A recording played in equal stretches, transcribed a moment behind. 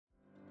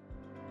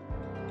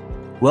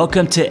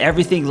Welcome to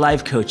Everything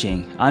Life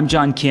Coaching. I'm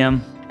John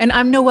Kim. And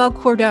I'm Noelle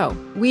Cordeaux.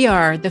 We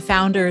are the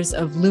founders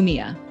of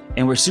Lumia.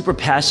 And we're super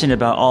passionate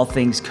about all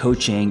things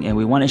coaching, and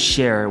we want to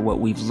share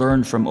what we've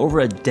learned from over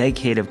a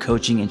decade of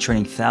coaching and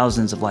training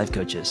thousands of life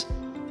coaches.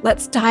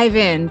 Let's dive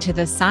into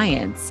the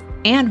science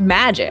and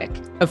magic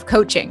of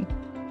coaching.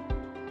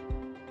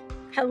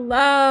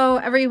 Hello,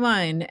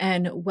 everyone,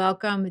 and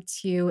welcome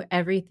to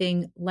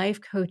Everything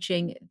Life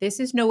Coaching. This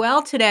is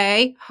Noelle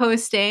today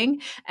hosting,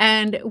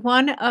 and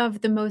one of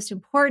the most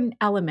important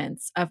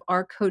elements of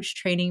our coach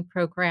training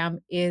program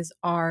is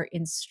our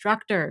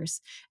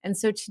instructors. And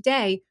so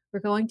today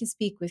we're going to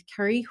speak with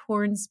Kerry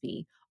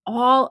Hornsby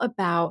all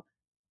about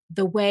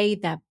the way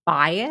that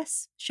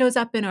bias shows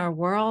up in our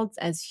worlds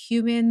as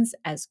humans,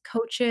 as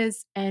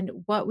coaches, and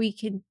what we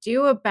can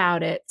do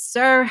about it.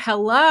 Sir,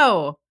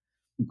 hello.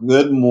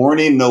 Good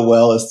morning,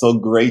 Noelle. It's so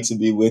great to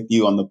be with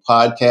you on the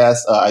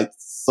podcast. I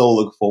so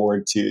look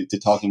forward to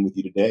talking with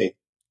you today.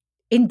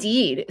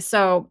 Indeed.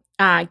 So,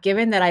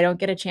 given that I don't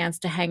get a chance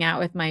to hang out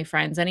with my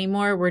friends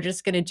anymore, we're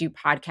just going to do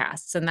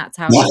podcasts, and that's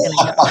how it's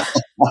going to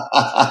go.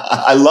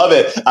 I love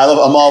it.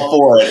 I'm all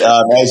for it.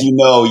 As you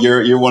know,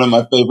 you're one of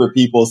my favorite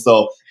people.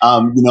 So,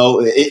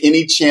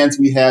 any chance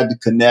we had to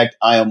connect,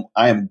 I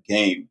am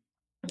game.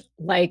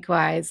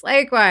 Likewise.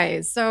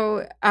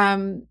 So,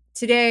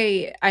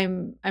 today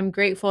I'm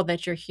grateful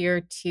that you're here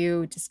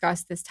to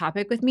discuss this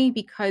topic with me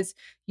because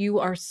you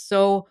are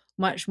so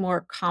much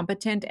more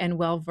competent and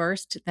well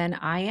versed than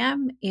I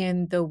am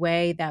in the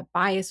way that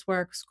bias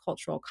works,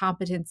 cultural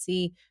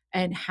competency,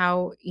 and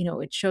how,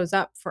 it shows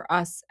up for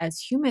us as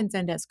humans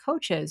and as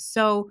coaches.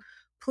 So,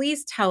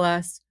 please tell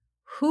us,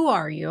 who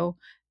are you?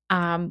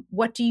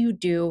 What do you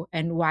do,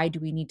 and why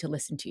do we need to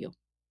listen to you?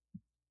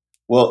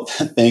 Well,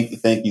 thank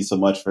you so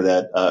much for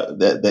that.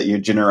 That your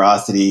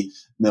generosity,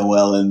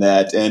 Noelle, in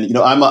that. And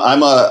I'm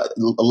a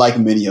like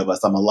many of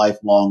us, I'm a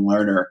lifelong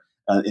learner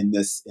in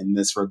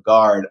this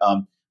regard.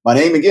 My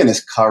name again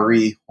is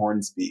Kerry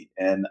Hornsby,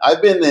 and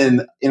I've been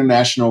in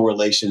international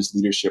relations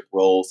leadership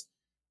roles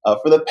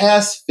for the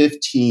past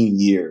 15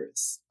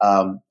 years.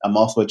 I'm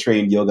also a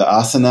trained yoga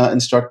asana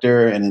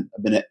instructor, and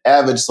I've been an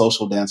avid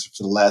social dancer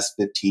for the last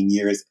 15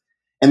 years.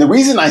 And the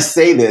reason I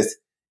say this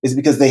is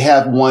because they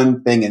have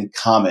one thing in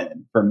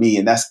common for me,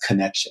 and that's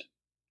connection.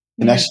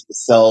 Connection to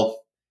self,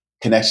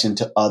 connection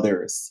to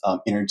others,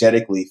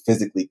 energetically,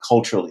 physically,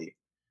 culturally.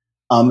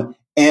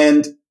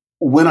 And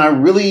when I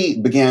really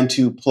began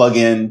to plug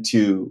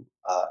into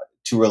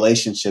to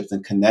relationships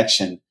and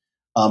connection,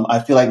 I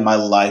feel like my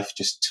life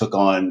just took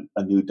on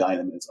a new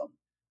dynamism.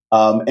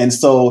 And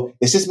so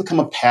it's just become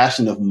a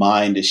passion of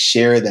mine to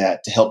share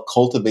that, to help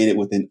cultivate it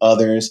within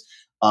others,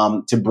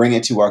 to bring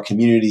it to our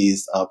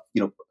communities,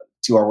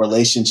 to our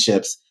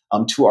relationships,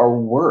 to our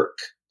work.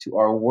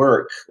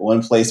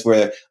 One place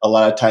where a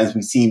lot of times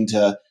we seem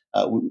to,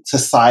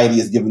 society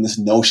has given this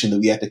notion that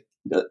we have to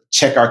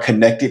check our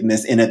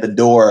connectedness in at the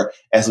door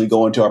as we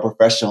go into our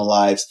professional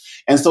lives.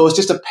 And so it's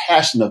just a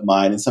passion of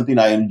mine and something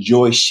I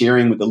enjoy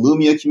sharing with the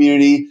Lumia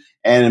community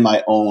and in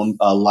my own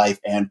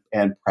life and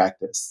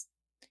practice.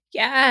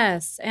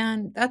 Yes,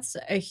 and that's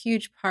a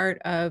huge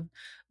part of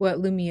what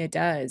Lumia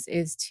does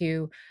is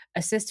to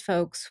assist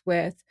folks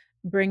with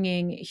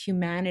bringing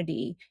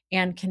humanity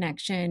and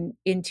connection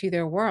into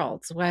their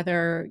worlds,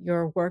 whether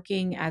you're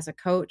working as a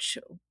coach,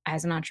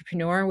 as an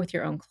entrepreneur with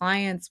your own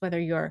clients, whether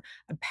you're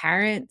a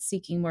parent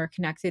seeking more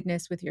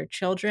connectedness with your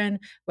children,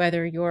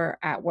 whether you're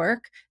at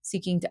work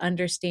seeking to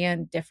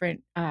understand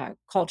different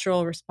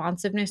cultural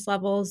responsiveness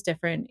levels,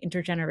 different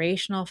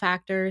intergenerational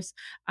factors.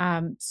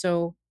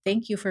 So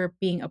thank you for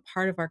being a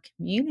part of our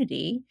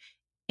community.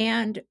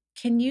 And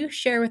can you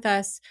share with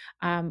us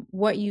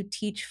what you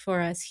teach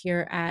for us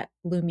here at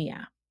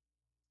Lumia?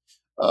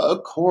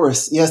 Of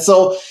course, yeah.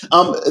 So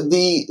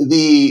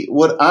the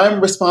what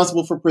I'm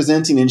responsible for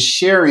presenting and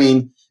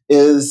sharing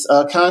is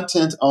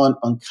content on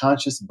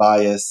unconscious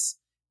bias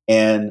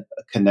and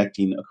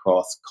connecting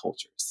across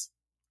cultures.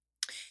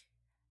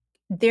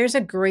 There's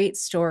a great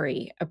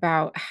story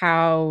about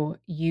how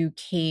you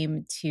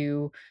came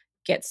to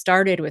get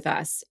started with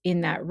us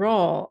in that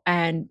role.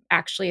 And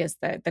actually, as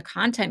the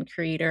content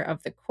creator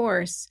of the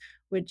course,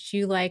 would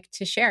you like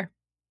to share?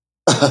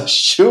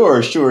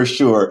 Sure.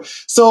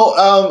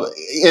 So,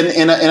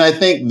 and I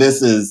think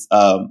this is,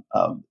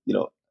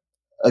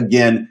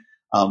 again,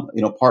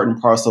 part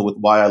and parcel with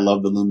why I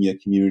love the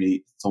Lumia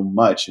community so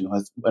much, and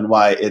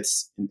why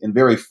it's, and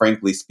very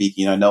frankly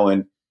speaking, I know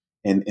in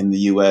the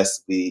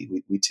U.S.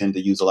 we tend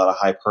to use a lot of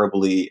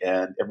hyperbole,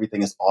 and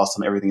everything is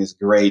awesome, everything is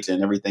great,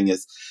 and everything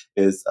is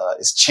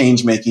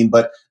change making,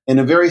 but in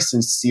a very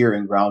sincere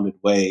and grounded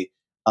way.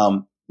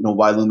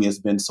 Why Lumia has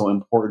been so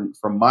important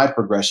for my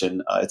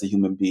progression as a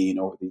human being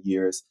over the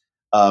years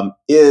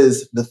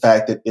is the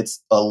fact that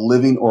it's a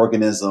living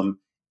organism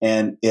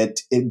and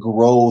it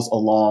grows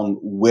along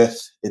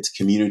with its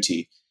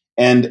community.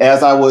 And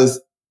as I was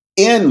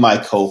in my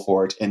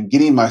cohort and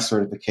getting my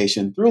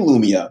certification through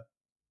Lumia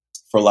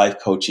for life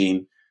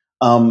coaching,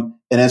 and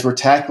as we're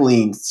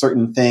tackling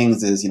certain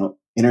things as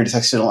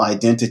intersectional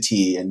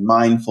identity and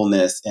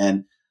mindfulness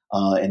and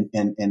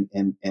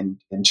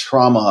and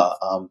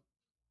trauma,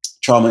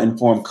 trauma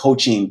informed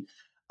coaching,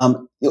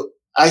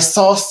 I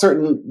saw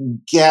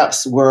certain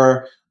gaps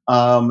where,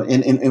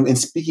 in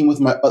speaking with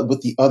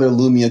with the other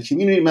Lumia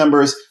community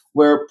members,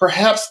 where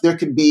perhaps there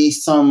could be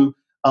some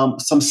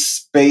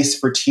space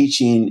for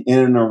teaching in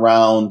and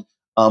around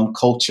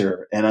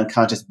culture and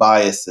unconscious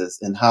biases,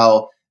 and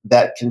how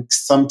that can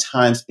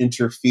sometimes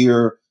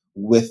interfere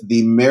with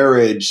the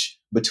marriage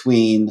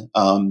between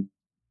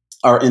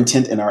our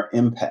intent and our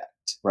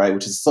impact, right?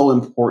 Which is so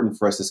important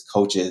for us as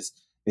coaches,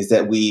 is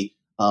that we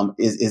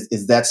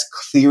is that's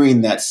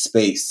clearing that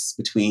space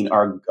between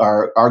our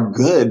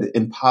good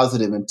and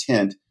positive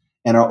intent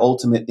and our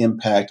ultimate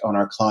impact on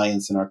our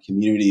clients and our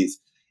communities.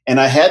 And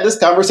I had this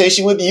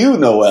conversation with you,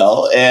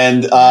 Noelle,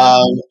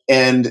 Yeah.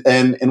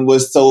 And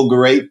was so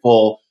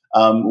grateful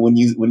when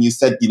you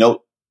said,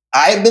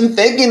 I've been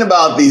thinking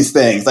about these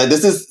things. Like,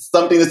 this is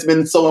something that's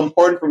been so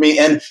important for me.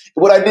 And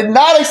what I did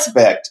not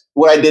expect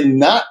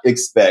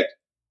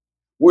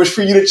was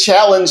for you to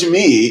challenge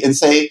me and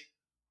say,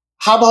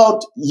 how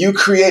about you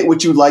create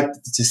what you'd like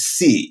to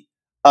see?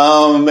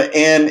 And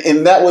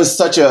that was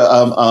such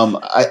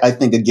I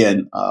think,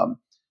 again,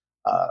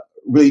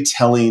 really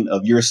telling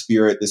of your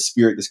spirit, the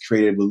spirit that's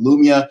created with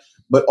Lumia,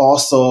 but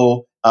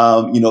also,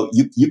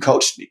 you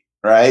coached me,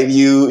 right?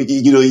 You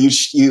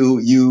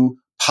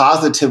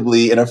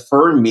positively and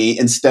affirmed me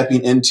in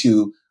stepping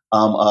into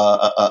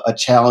a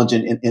challenge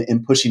and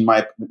in pushing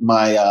my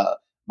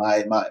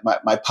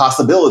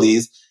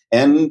possibilities,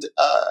 and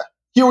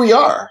here we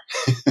are.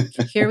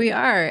 Here we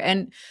are.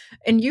 And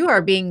you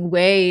are being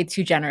way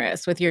too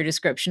generous with your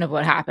description of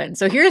what happened.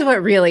 So here's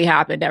what really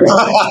happened,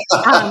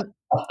 everyone.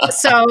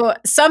 So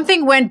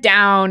something went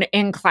down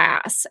in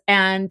class,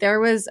 and there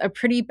was a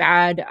pretty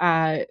bad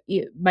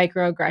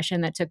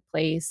microaggression that took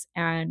place,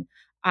 and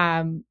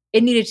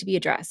it needed to be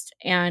addressed.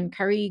 And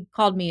Kari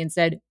called me and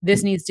said,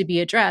 "This needs to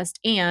be addressed,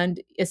 and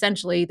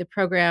essentially the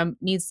program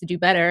needs to do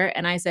better."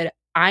 And I said,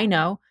 "I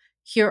know.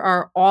 Here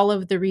are all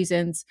of the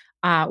reasons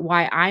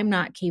why I'm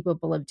not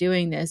capable of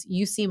doing this.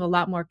 You seem a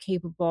lot more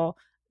capable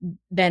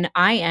than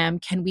I am.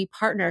 Can we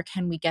partner?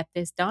 Can we get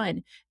this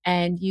done?"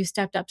 And you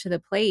stepped up to the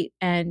plate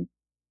and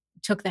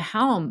took the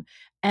helm.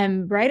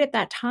 And right at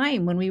that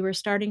time, when we were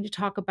starting to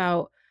talk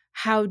about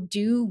how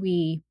do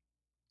we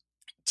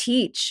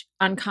teach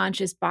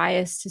unconscious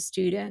bias to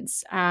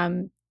students,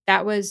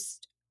 that was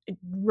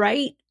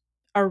right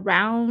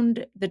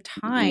around the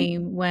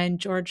time when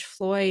George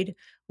Floyd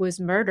was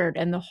murdered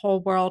and the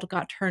whole world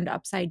got turned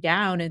upside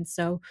down. And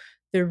so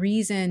the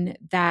reason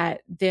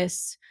that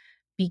this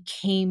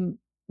became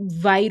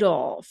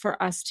vital for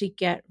us to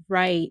get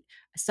right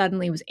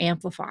suddenly was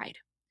amplified.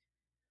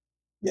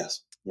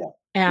 Yes. Yeah.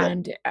 Yeah.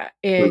 And True.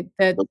 So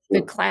the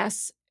true.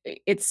 class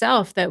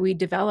itself that we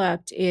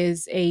developed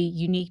is a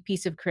unique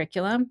piece of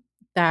curriculum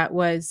that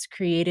was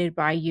created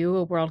by you,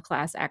 a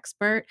world-class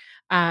expert,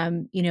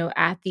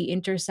 at the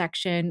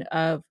intersection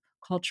of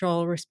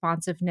cultural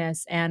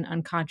responsiveness and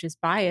unconscious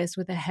bias,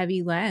 with a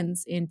heavy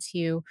lens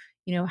into,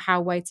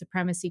 how white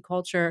supremacy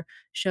culture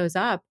shows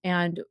up,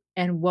 and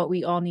what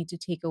we all need to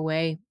take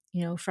away,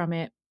 from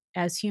it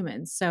as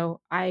humans.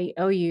 So I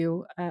owe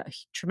you a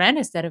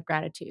tremendous debt of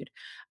gratitude.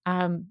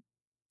 Um,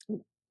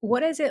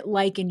 what is it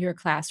like in your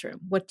classroom?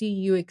 What do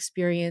you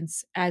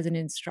experience as an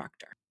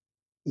instructor?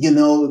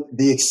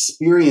 The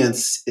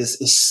experience is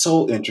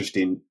so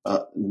interesting,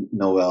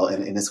 Noel,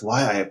 and it's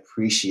why I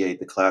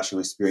appreciate the classroom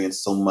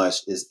experience so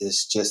much.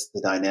 Is just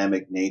the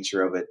dynamic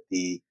nature of it,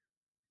 the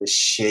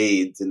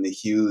shades and the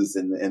hues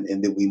and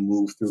that we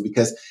move through.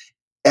 Because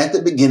at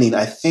the beginning,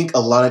 I think a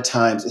lot of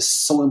times it's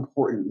so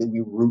important that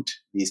we root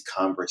these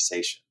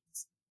conversations,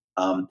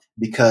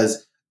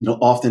 because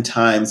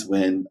oftentimes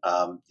when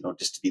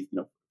just to be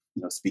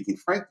speaking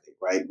frankly,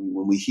 right,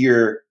 when we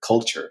hear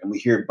culture and we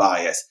hear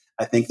bias,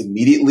 I think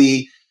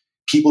immediately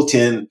people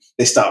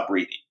they stop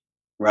breathing,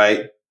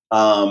 right?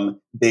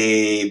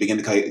 They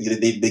begin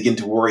they begin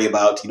to worry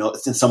about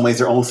in some ways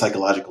their own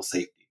psychological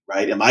safety.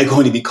 Right? Am I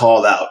going to be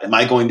called out? Am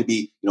I going to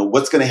be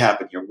what's going to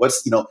happen here?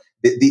 What's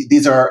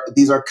these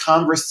are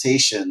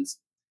conversations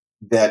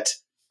that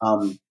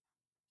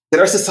that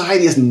our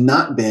society has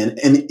not been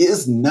and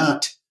is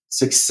not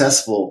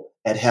successful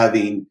at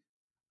having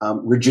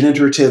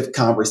regenerative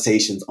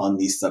conversations on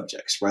these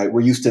subjects, right?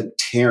 We're used to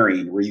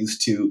tearing, we're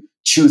used to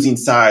choosing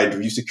sides,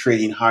 we're used to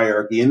creating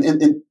hierarchy,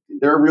 and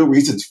there are real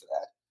reasons for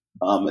that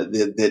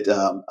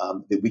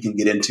that we can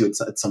get into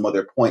at some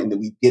other point, and that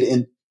we get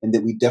in, and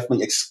that we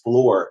definitely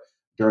explore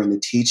during the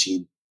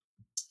teaching.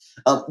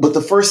 But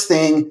the first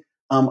thing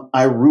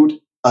I root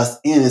us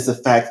in is the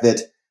fact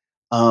that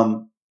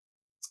um,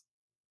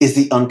 is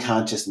the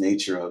unconscious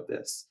nature of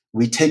this.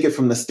 We take it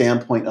from the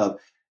standpoint of,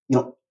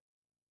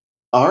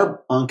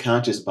 our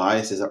unconscious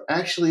biases are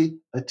actually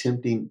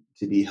attempting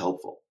to be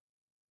helpful,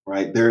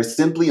 right? They're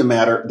simply a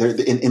matter,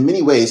 in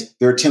many ways,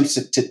 they're attempts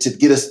to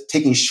get us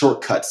taking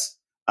shortcuts.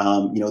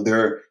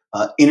 They're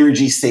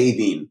energy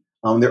saving.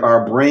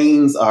 Our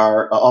brains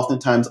are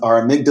oftentimes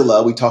our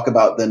amygdala. We talk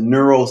about the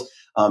neural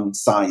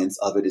science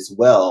of it as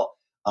well.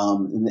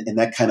 in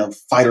that kind of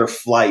fight or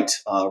flight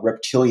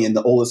reptilian,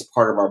 the oldest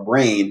part of our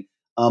brain,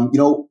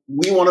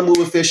 we want to move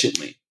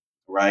efficiently,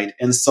 right?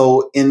 And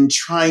so in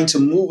trying to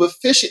move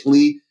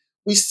efficiently,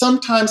 we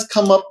sometimes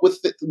come up with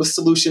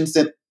solutions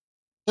that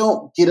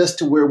don't get us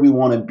to where we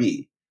want to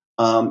be.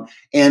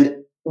 And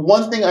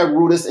one thing I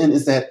root us in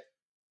is that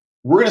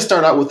we're going to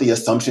start out with the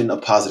assumption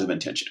of positive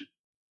intention,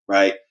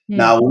 right?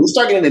 Now, when we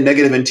start getting into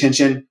negative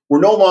intention, we're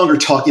no longer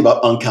talking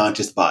about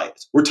unconscious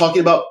bias. We're talking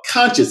about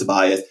conscious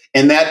bias,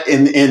 and that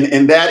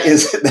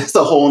that's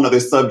a whole other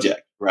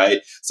subject,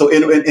 right? So,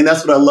 and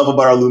that's what I love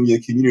about our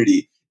Lumia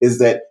community is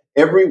that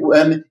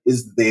everyone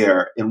is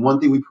there, and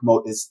one thing we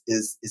promote is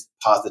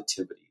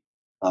positivity,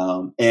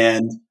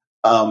 and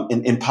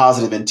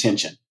positive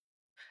intention.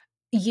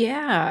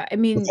 Yeah, I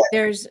mean, Okay.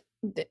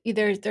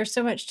 there's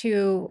so much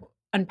to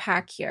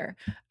unpack here.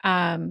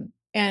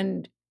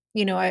 And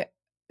you know,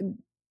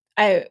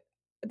 I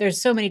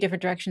there's so many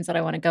different directions that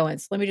I want to go in.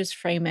 So let me just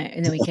frame it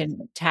and then we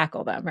can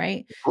tackle them,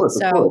 right? Of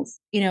So, course.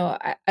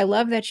 I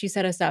love that you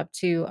set us up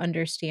to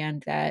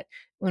understand that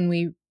when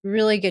we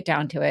really get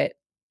down to it,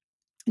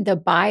 the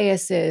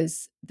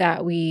biases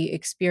that we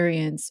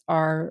experience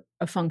are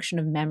a function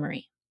of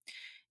memory.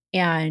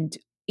 And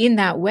in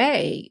that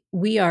way,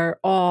 we are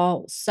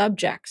all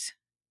subject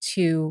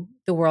to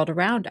the world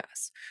around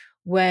us.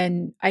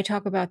 When I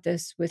talk about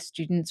this with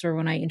students or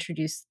when I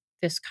introduce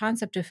this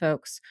concept to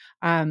folks,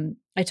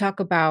 I talk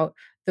about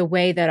the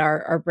way that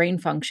our brain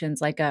functions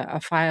like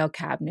a file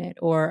cabinet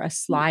or a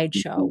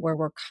slideshow, Mhm. where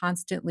we're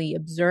constantly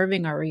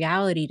observing our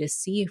reality to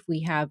see if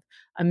we have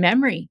a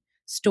memory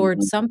stored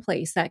Mhm.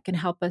 someplace that can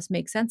help us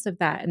make sense of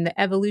that. And the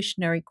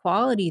evolutionary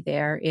quality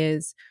there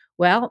is,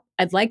 well,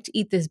 I'd like to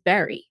eat this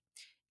berry.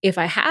 If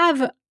I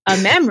have a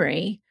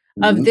memory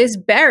of Mhm. this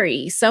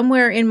berry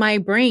somewhere in my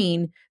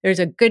brain, there's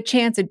a good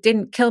chance it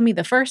didn't kill me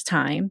the first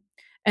time,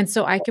 and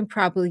so I can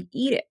probably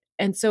eat it.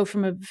 And so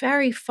from a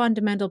very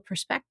fundamental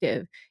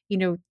perspective,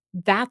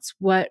 that's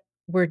what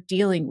we're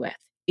dealing with.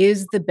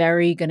 Is the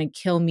berry gonna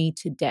kill me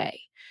today?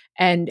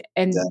 And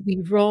Exactly.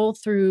 we roll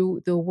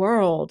through the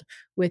world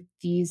with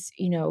these,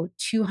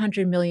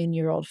 200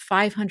 million-year-old,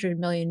 500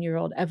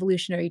 million-year-old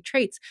evolutionary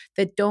traits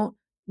that don't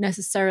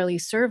necessarily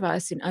serve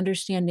us in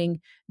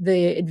understanding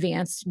the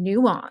advanced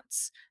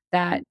nuance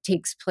that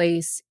takes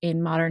place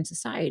in modern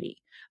society.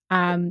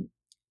 Um,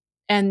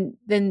 and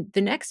then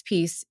the next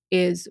piece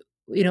is,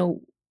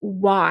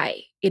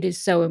 why it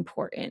is so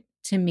important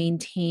to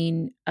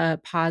maintain a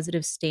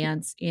positive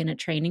stance in a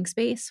training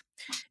space,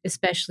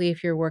 especially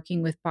if you're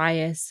working with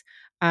bias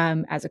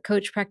as a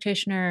coach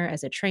practitioner,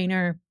 as a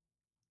trainer,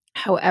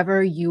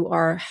 however you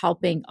are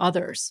helping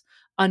others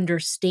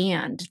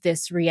understand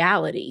this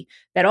reality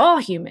that all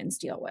humans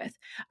deal with.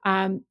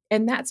 And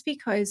that's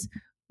because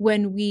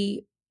when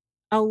we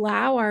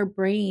allow our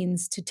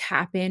brains to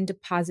tap into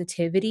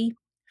positivity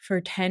for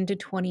 10 to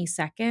 20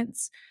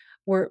 seconds,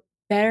 we're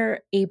better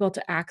able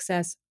to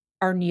access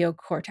our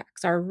neocortex,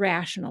 our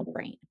rational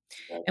brain.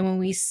 And when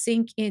we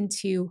sink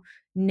into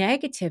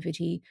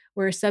negativity,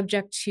 we're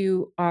subject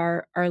to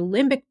our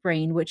limbic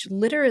brain, which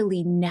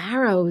literally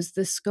narrows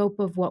the scope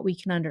of what we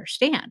can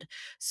understand.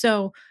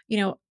 So,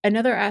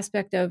 another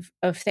aspect of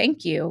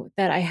thank you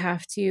that I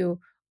have to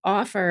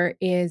offer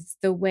is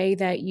the way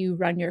that you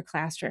run your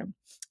classroom.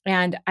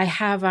 And I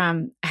have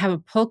a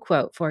pull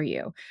quote for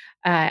you.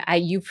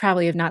 You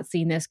probably have not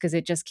seen this because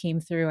it just came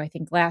through, I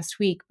think, last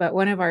week. But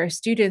one of our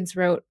students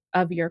wrote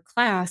of your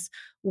class,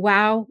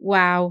 "Wow,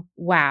 wow,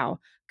 wow!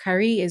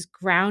 Kari is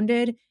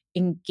grounded,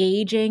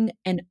 engaging,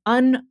 and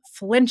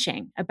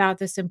unflinching about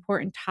this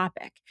important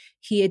topic.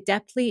 He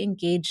adeptly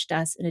engaged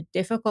us in a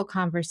difficult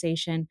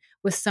conversation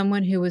with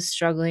someone who was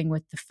struggling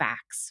with the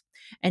facts.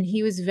 And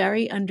he was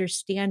very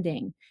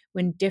understanding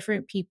when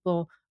different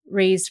people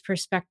raised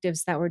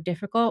perspectives that were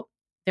difficult.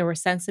 There were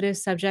sensitive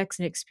subjects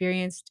and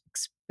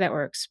that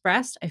were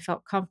expressed. I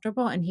felt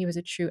comfortable, and he was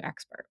a true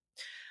expert."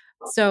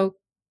 So,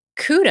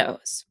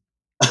 kudos.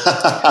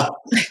 that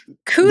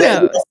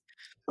Kudos.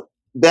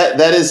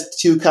 that is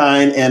too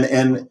kind,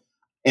 and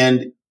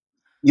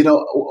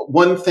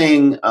one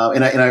thing,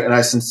 and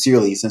I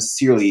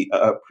sincerely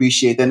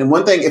appreciate that. And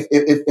one thing,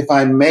 if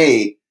I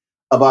may,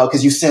 about,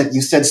 because you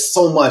said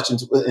so much,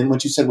 and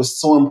what you said was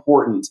so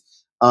important.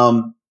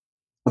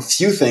 A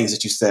few things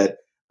that you said,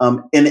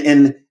 and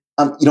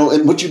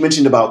what you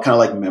mentioned about kind of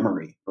like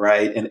memory,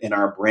 right, in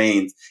our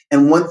brains.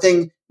 And one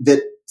thing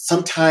that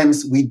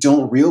sometimes we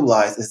don't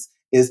realize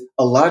is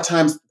a lot of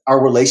times our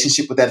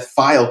relationship with that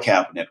file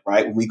cabinet,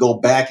 right? When we go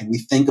back and we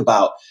think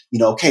about,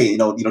 okay,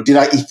 did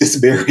I eat this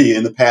berry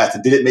in the past,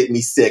 and did it make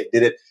me sick?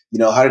 Did it,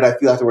 how did I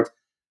feel afterwards?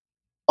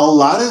 A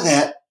lot of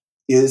that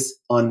is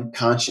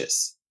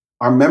unconscious.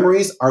 Our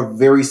memories are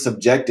very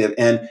subjective,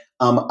 and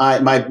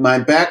my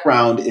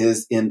background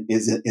is in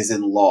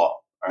law,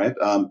 right?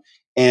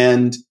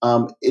 And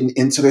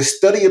so there's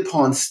study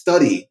upon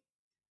study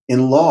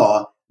in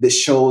law that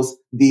shows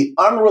the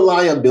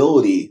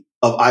unreliability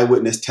of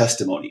eyewitness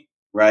testimony,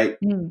 right?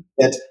 Mm.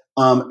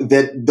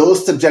 That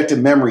those subjective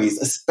memories,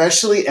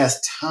 especially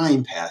as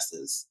time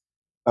passes,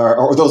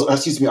 or those,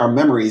 excuse me, our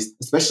memories,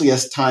 especially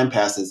as time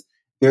passes,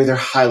 they're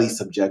highly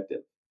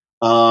subjective,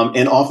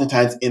 and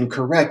oftentimes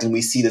incorrect. And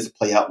we see this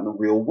play out in the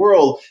real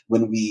world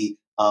when we,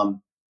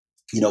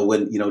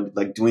 when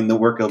like doing the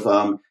work of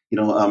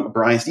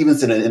Brian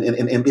Stevenson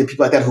and people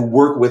like that who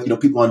work with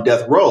people on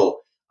death row,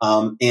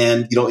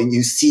 and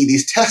you see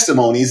these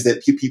testimonies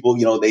that people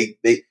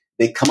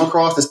they come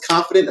across as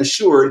confident,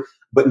 assured,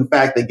 but in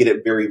fact they get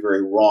it very,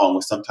 very wrong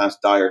with sometimes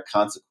dire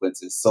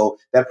consequences. So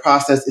that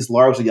process is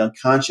largely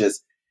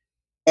unconscious.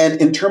 And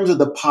in terms of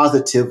the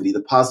positivity,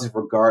 the positive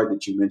regard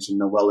that you mentioned,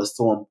 Noel, is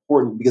so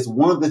important because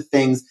one of the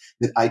things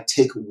that I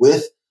take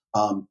with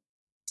um,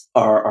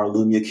 our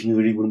Lumia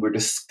community when we're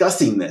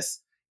discussing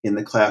this in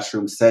the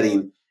classroom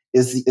setting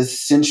is the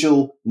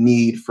essential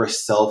need for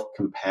self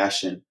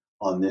compassion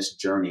on this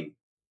journey,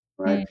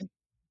 right? Mm,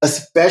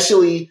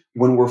 Especially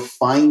when we're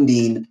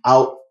finding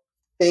out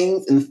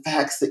things and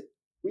facts that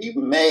we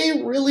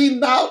may really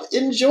not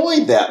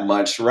enjoy that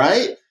much,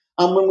 right?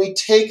 When we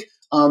take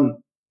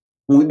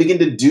when we begin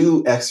to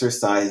do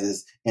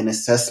exercises and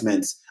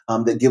assessments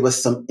that give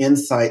us some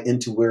insight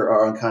into where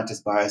our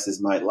unconscious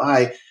biases might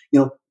lie,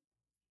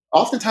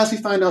 oftentimes we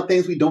find out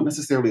things we don't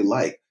necessarily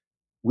like.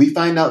 We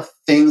find out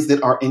things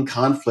that are in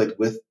conflict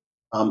with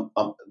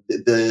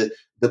the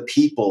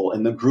people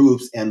and the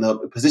groups and the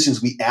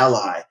positions we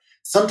ally.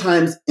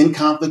 Sometimes in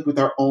conflict with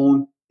our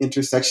own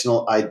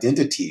intersectional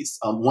identities.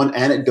 One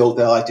anecdote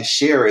that I like to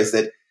share is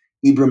that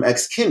Ibram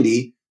X.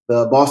 Kendi,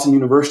 the Boston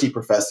University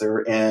professor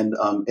and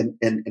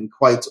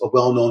quite a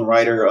well-known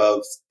writer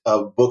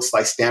of books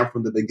like Stamped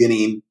from the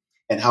Beginning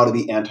and How to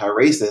Be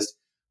Anti-Racist,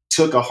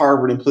 took a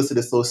Harvard implicit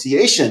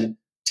association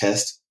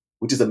test,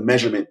 which is a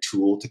measurement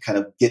tool to kind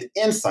of get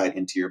insight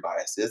into your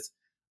biases,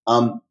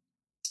 um,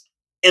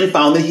 and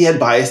found that he had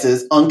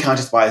biases,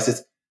 unconscious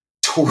biases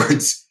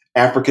towards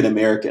African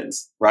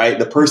Americans, right?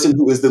 The person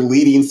who is the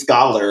leading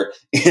scholar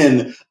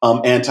in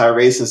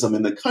anti-racism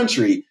in the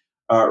country,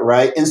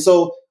 right? And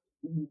so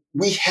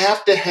we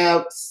have to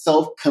have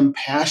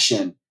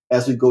self-compassion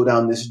as we go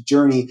down this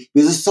journey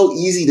because it's so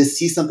easy to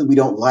see something we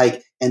don't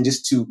like and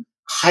just to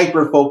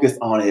hyper focus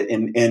on it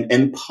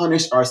and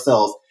punish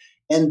ourselves.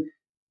 And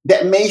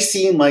that may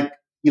seem like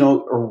a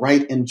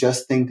right and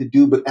just thing to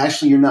do, but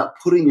actually you're not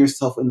putting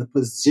yourself in the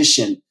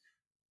position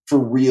for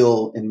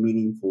real and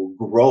meaningful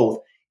growth.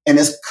 And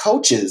as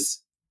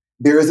coaches,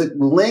 there is a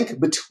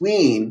link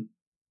between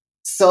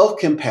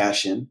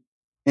self-compassion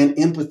and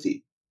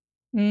empathy.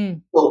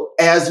 mm, So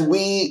as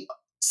we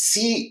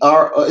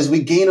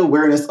gain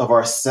awareness of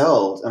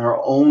ourselves and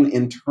our own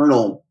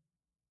internal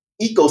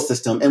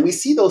ecosystem, and we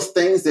see those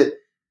things that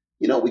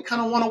we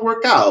kind of want to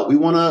work out, we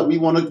want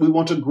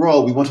to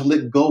grow, we want to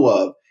let go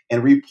of,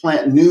 and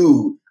replant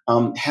new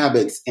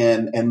habits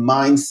and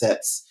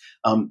mindsets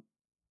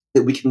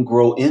that we can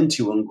grow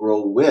into and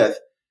grow with.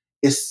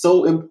 It's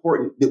so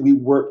important that we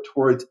work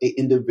towards an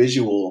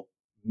individualized,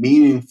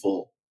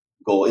 meaningful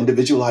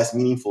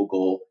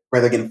goal,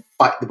 rather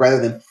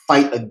than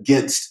fight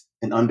against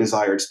an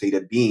undesired state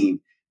of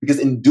being. Because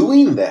in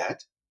doing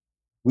that,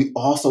 we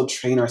also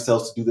train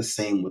ourselves to do the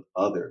same with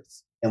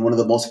others. And one of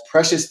the most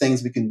precious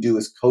things we can do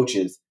as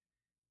coaches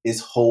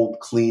is hold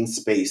clean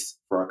space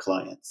for our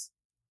clients.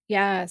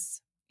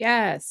 yes,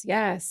 yes,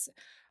 yes.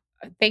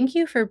 Thank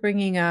you for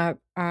bringing up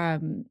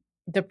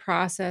the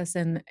process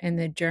and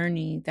the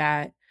journey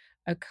that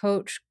a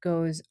coach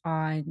goes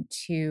on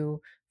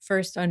to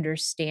first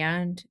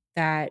understand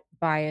that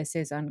bias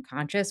is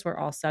unconscious. We're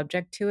all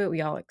subject to it,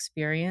 we all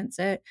experience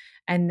it.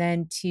 And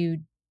then to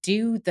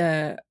do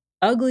the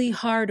ugly,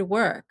 hard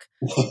work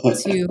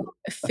to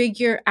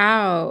figure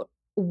out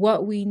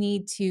what we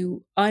need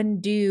to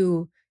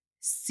undo,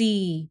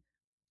 see,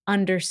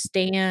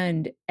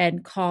 understand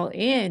and call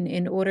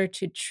in order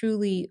to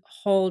truly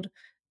hold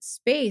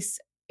space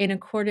in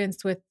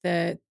accordance with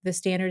the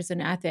standards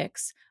and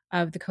ethics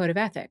of the code of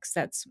ethics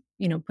that's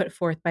put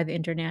forth by the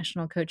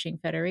International Coaching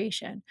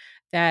Federation.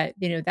 That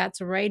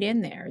that's right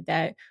in there,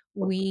 that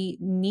we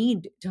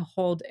need to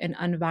hold an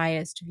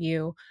unbiased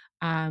view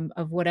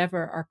of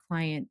whatever our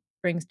client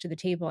brings to the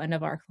table and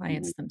of our Mhm,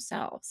 clients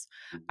themselves.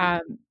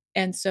 mhm.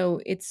 And so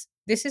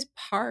this is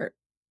part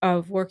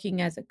of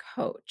working as a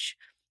coach.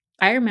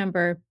 I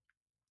remember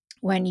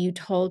when you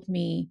told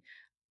me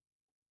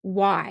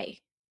why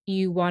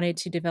you wanted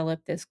to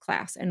develop this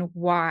class and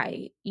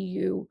why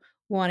you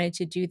wanted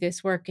to do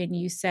this work. And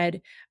you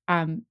said,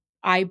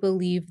 I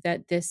believe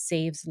that this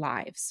saves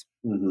lives.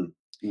 Mhm,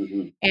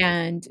 mhm.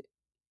 And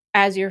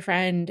as your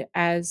friend,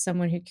 as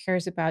someone who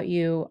cares about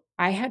you,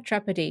 I had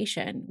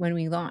trepidation when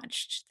we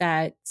launched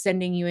that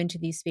sending you into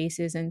these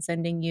spaces and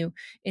sending you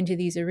into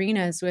these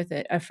arenas with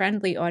a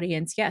friendly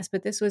audience, yes,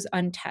 but this was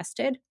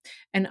untested.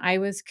 And I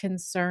was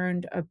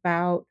concerned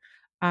about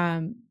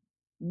um,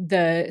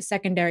 the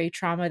secondary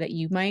trauma that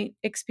you might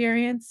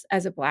experience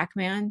as a Black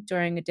man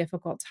during a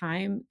difficult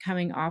time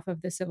coming off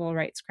of the civil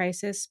rights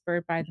crisis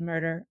spurred by the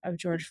murder of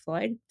George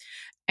Floyd.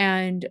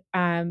 And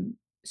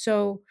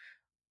so,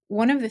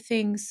 one of the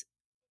things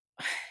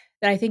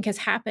that I think has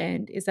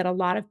happened is that a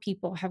lot of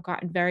people have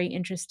gotten very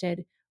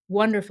interested,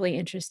 wonderfully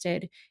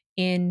interested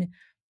in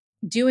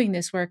doing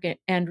this work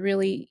and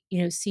really,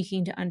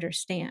 seeking to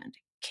understand.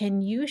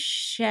 Can you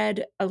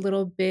shed a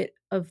little bit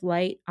of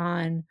light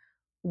on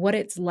what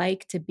it's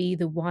like to be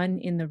the one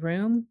in the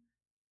room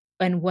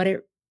and what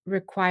it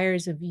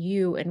requires of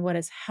you and what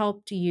has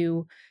helped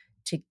you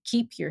to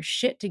keep your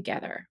shit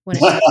together when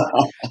it's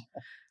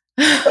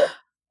hard?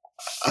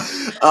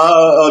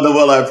 Oh,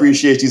 Noel, I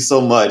appreciate you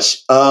so much.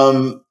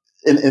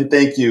 And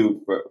thank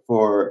you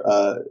for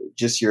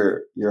just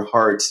your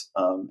heart,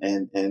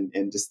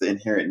 and just the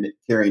inherent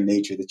caring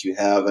nature that you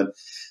have.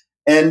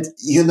 And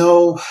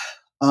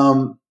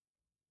um,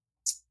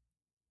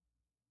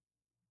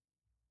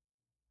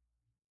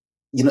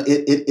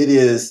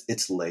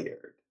 it's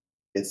layered.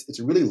 It's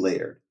really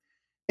layered.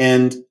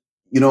 And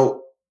you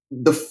know,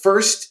 the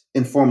first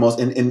and foremost,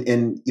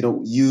 and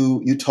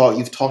you've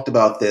talked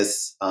about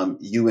this,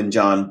 you and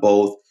John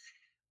both,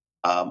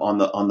 on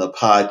the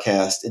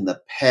podcast in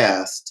the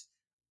past,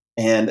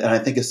 and I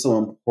think it's so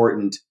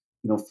important,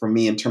 for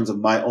me in terms of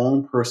my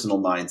own personal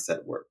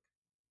mindset work,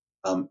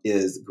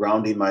 is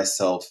grounding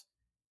myself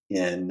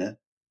in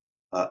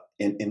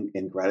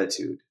in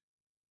gratitude.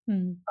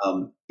 Mm,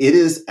 It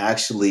is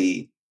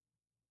actually,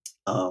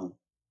 um,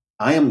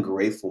 I am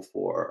grateful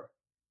for.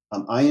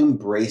 I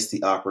embrace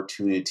the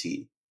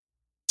opportunity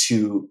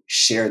to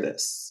share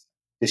this,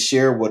 to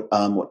share what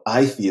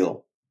I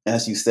feel,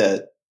 as you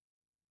said,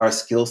 are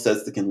skill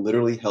sets that can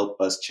literally help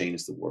us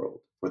change the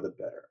world for the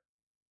better.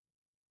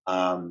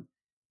 Um,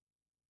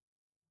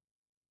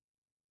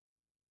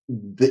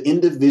 the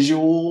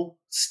individual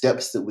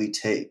steps that we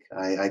take,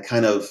 I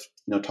kind of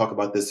talk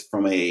about this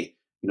from a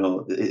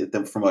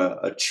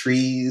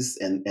trees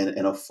and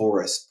a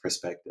forest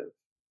perspective,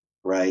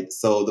 right?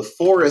 So the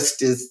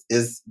forest is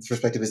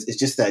perspective is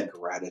just that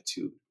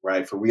gratitude,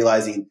 right, for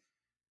realizing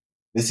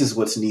this is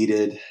what's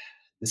needed.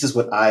 This is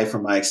what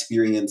from my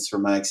experience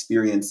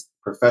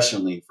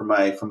professionally, from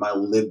my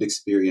lived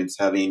experience,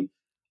 having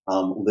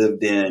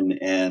lived in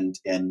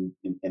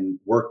and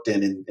worked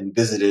in and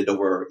visited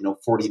over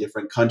 40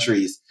 different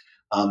countries.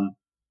 Um,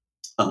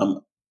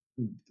 um,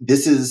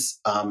 this is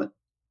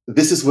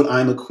what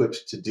I'm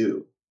equipped to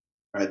do.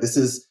 Right. This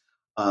is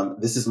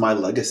my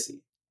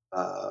legacy,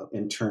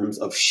 in terms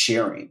of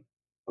sharing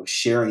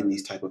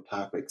these type of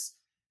topics.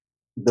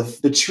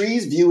 The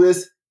trees view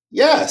is,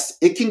 yes,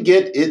 it can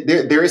get it.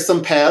 There is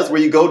some paths where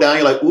you go down,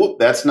 you're like, oop,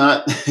 that's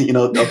not, okay,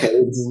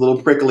 this is a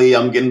little prickly,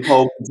 I'm getting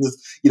poked.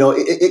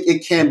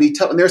 It can be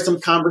tough. And there's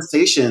some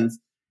conversations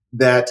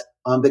that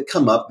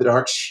come up that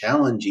are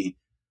challenging.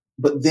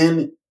 But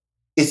then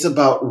it's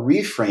about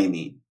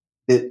reframing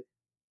that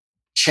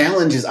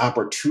challenge is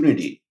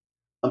opportunity.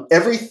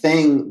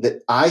 Everything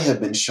that I have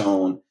been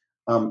shown,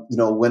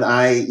 when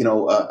I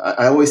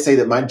always say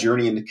that my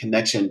journey into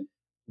connection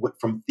went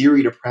from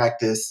theory to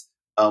practice.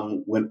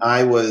 When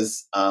I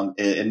was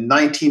in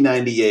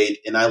 1998,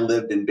 and I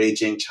lived in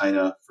Beijing,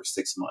 China, for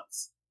 6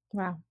 months.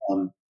 wow.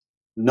 Um,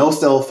 no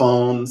cell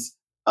phones,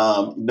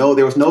 no,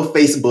 there was no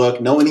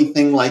Facebook, no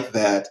anything like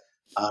that.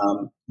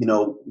 I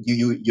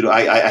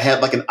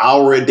had like an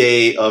hour a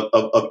day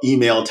of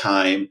email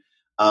time,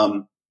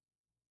 um,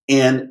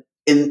 and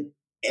in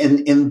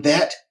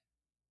that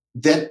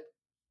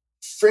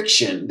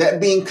friction,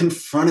 that being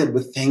confronted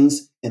with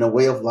things in a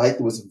way of life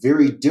that was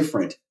very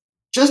different,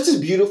 just as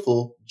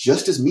beautiful,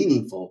 just as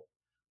meaningful,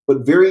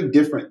 but very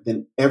different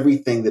than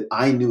everything that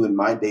I knew in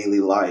my daily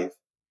life,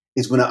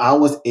 is when I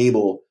was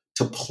able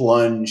to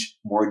plunge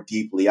more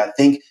deeply. I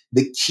think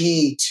the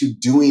key to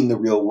doing the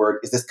real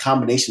work is this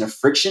combination of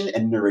friction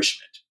and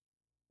nourishment,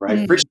 right?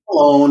 Mm, Friction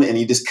alone, and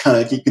you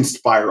can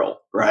spiral,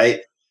 right?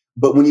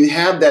 But when you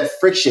have that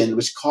friction,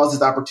 which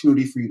causes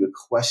opportunity for you to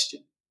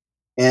question,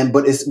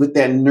 but it's with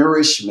that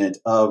nourishment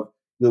of,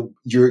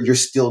 you're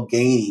still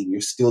gaining,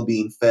 you're still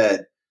being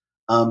fed.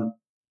 Um,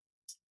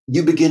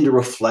 you begin to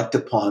reflect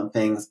upon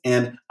things,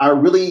 and I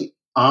really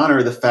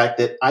honor the fact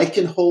that I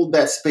can hold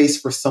that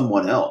space for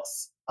someone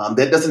else.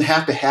 That doesn't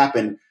have to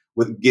happen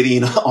with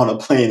getting on a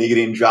plane and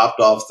getting dropped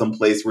off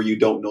someplace where you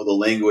don't know the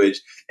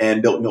language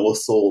and don't know a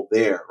soul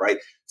there, right?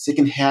 So it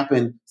can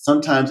happen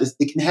sometimes.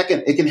 It can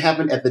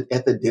happen at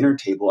the dinner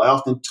table. I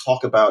often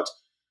talk about.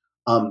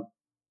 Um,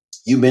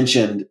 you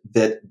mentioned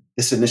that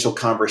this initial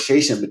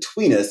conversation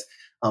between us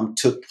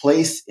took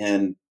place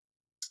in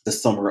the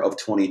summer of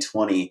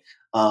 2020,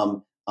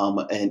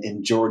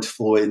 and George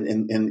Floyd,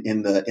 in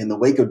the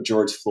wake of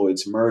George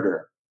Floyd's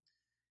murder,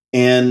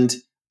 and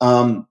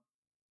um,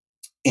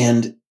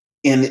 and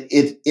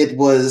it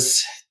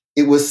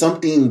was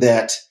something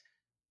that,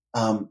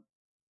 um,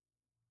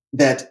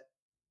 that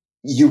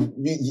you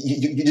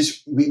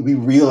just we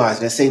realized,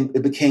 and I say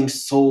it became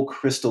so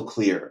crystal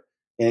clear,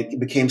 and it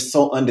became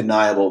so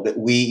undeniable that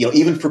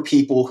even for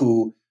people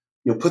who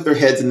put their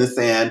heads in the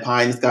sand,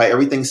 pie in the sky,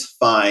 everything's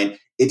fine.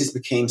 It just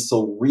became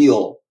so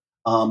real,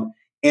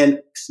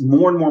 and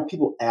more and more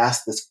people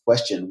ask this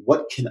question: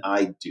 what can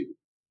I do?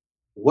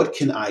 What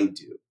can I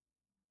do?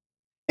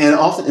 And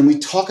often, and we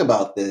talk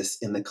about this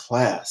in the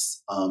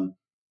class.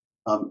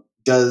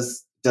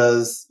 Does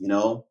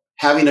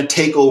having a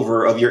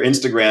takeover of your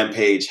Instagram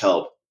page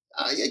help?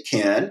 It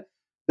can.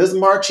 Does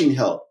marching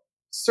help?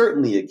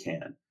 Certainly it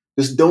can.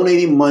 Does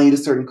donating money to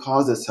certain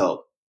causes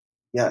help?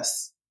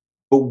 Yes.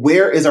 But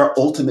where is our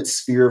ultimate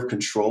sphere of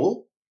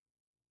control?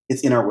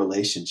 It's in our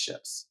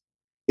relationships.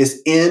 It's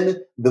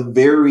in the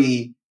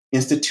very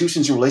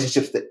institutions and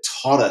relationships that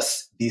taught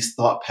us these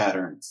thought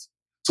patterns.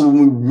 So when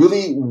we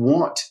really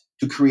want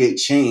to create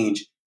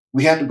change,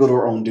 we have to go to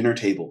our own dinner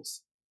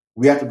tables.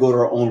 We have to go to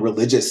our own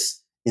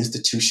religious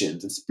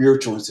institutions and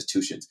spiritual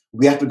institutions.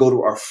 We have to go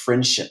to our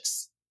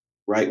friendships,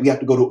 right? We have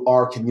to go to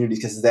our community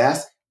because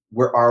that's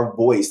where our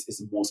voice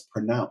is most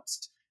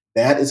pronounced.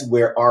 That is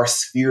where our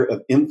sphere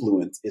of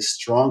influence is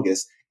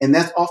strongest. And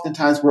that's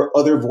oftentimes where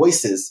other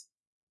voices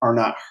are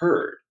not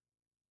heard.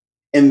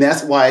 And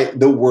that's why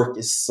the work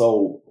is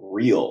so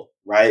real,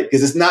 right?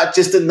 Because it's not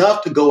just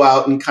enough to go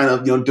out and kind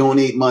of,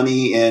 donate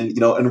money and,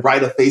 and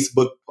write a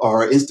Facebook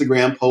or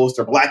Instagram post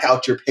or black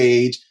out your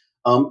page.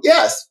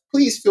 Yes,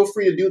 please feel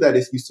free to do that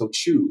if you so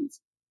choose.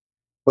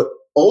 But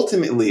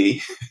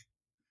ultimately,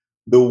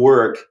 the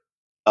work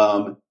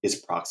is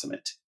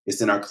proximate.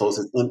 It's in our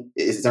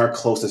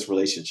closest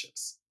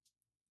relationships.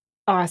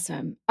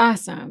 Awesome.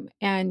 Awesome.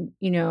 And,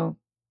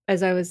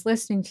 as I was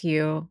listening to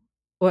you,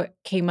 what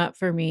came up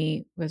for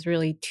me was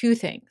really two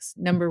things.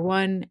 Number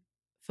one,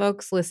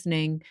 folks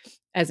listening,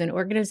 as an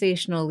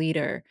organizational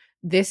leader,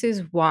 this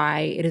is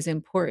why it is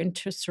important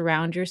to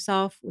surround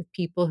yourself with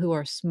people who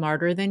are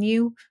smarter than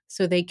you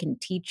so they can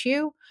teach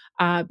you.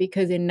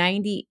 Because in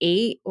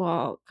 98,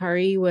 while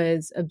Kari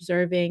was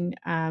observing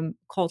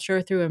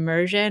culture through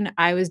immersion,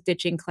 I was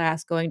ditching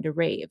class going to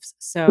raves.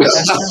 So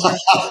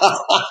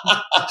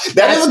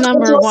that's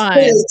number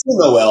one.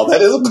 Noelle.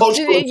 That is a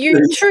cultural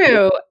experience.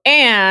 True.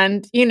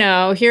 And,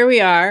 here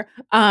we are.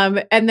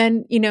 And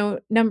then,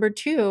 number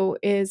two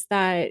is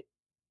that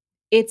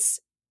it's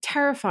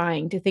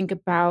terrifying to think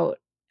about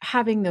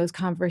having those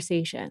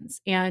conversations.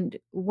 And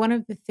one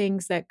of the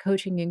things that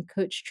coaching and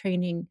coach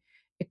training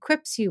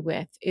equips you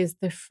with is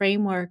the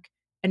framework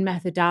and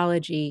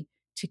methodology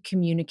to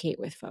communicate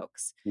with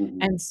folks.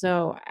 Mm-hmm. And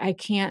so I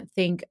can't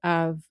think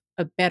of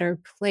a better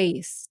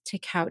place to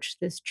couch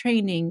this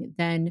training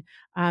than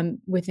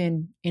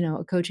within,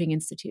 a coaching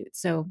institute.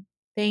 So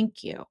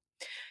thank you.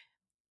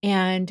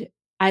 And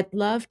I'd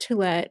love to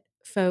let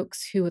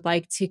folks who would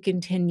like to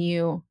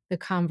continue the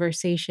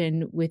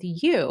conversation with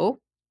you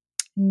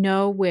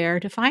know where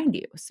to find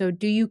you. So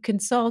do you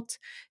consult?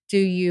 Do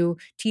you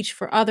teach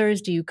for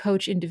others? Do you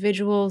coach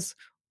individuals?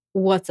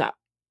 What's up?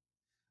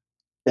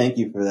 Thank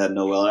you for that,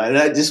 Noelle. And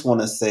I just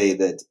want to say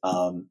that,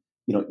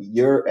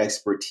 your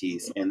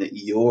expertise and that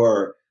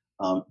your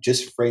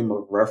just frame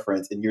of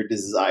reference and your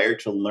desire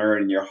to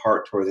learn and your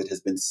heart towards it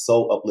has been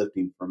so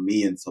uplifting for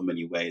me in so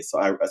many ways. So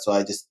I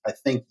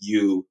thank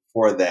you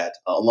for that,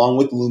 along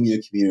with the Lumia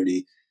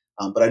community.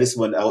 But I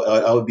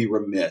would be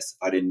remiss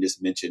if I didn't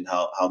just mention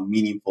how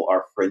meaningful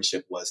our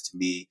friendship was to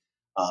me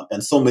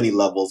on so many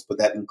levels. But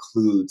that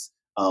includes,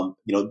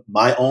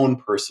 my own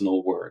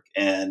personal work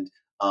and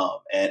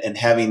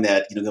having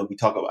that,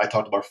 I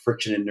talked about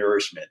friction and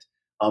nourishment.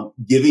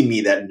 Giving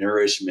me that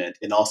nourishment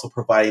and also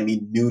providing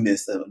me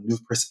newness and new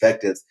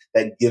perspectives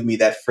that give me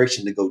that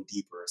friction to go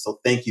deeper. So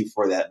thank you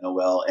for that,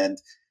 Noelle. And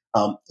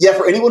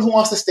for anyone who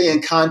wants to stay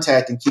in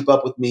contact and keep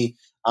up with me,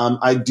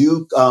 I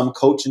do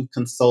coach and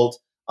consult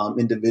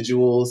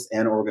individuals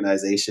and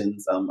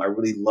organizations. I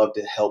really love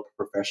to help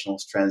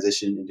professionals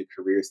transition into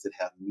careers that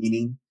have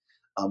meaning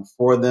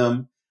for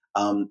them.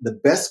 The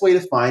best way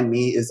to find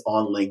me is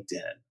on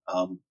LinkedIn.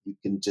 You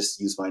can just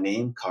use my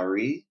name,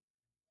 Kari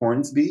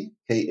Hornsby,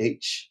 Khary,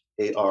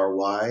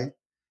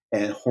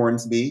 and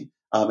Hornsby.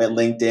 At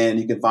LinkedIn,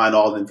 you can find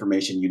all the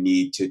information you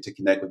need to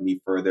connect with me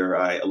further.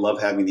 I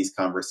love having these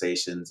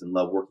conversations and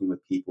love working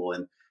with people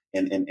and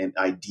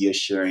idea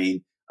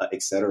sharing,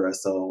 et cetera.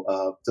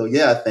 So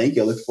thank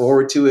you. I look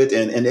forward to it.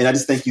 And I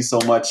just thank you so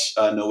much,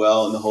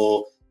 Noelle, and the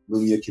whole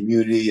Lumia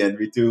community and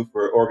Ritu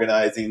for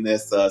organizing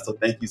this. So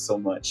thank you so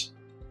much.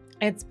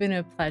 It's been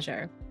a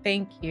pleasure.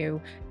 Thank you.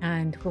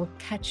 And we'll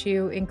catch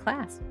you in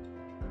class.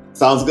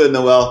 Sounds good,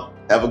 Noelle.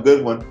 Have a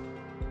good one.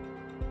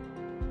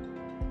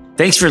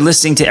 Thanks for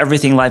listening to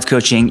Everything Life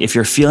Coaching. If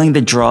you're feeling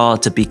the draw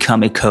to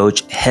become a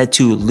coach, head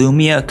to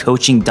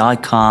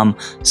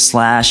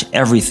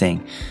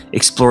lumiacoaching.com/everything.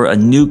 Explore a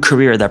new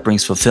career that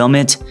brings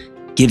fulfillment,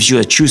 gives you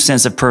a true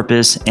sense of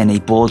purpose, and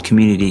a bold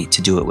community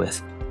to do it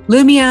with.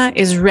 Lumia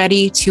is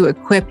ready to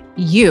equip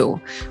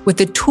you with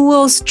the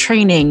tools,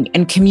 training,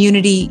 and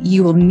community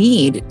you will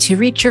need to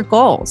reach your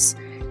goals.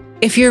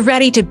 If you're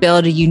ready to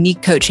build a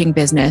unique coaching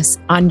business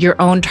on your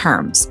own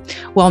terms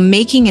while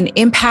making an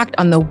impact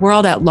on the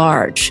world at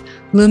large,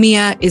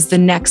 Lumia is the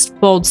next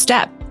bold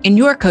step in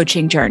your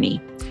coaching journey.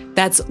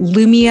 That's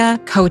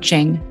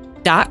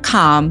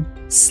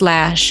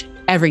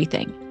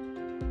lumiacoaching.com/everything.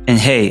 And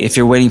hey, if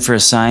you're waiting for a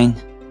sign,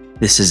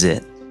 this is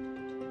it.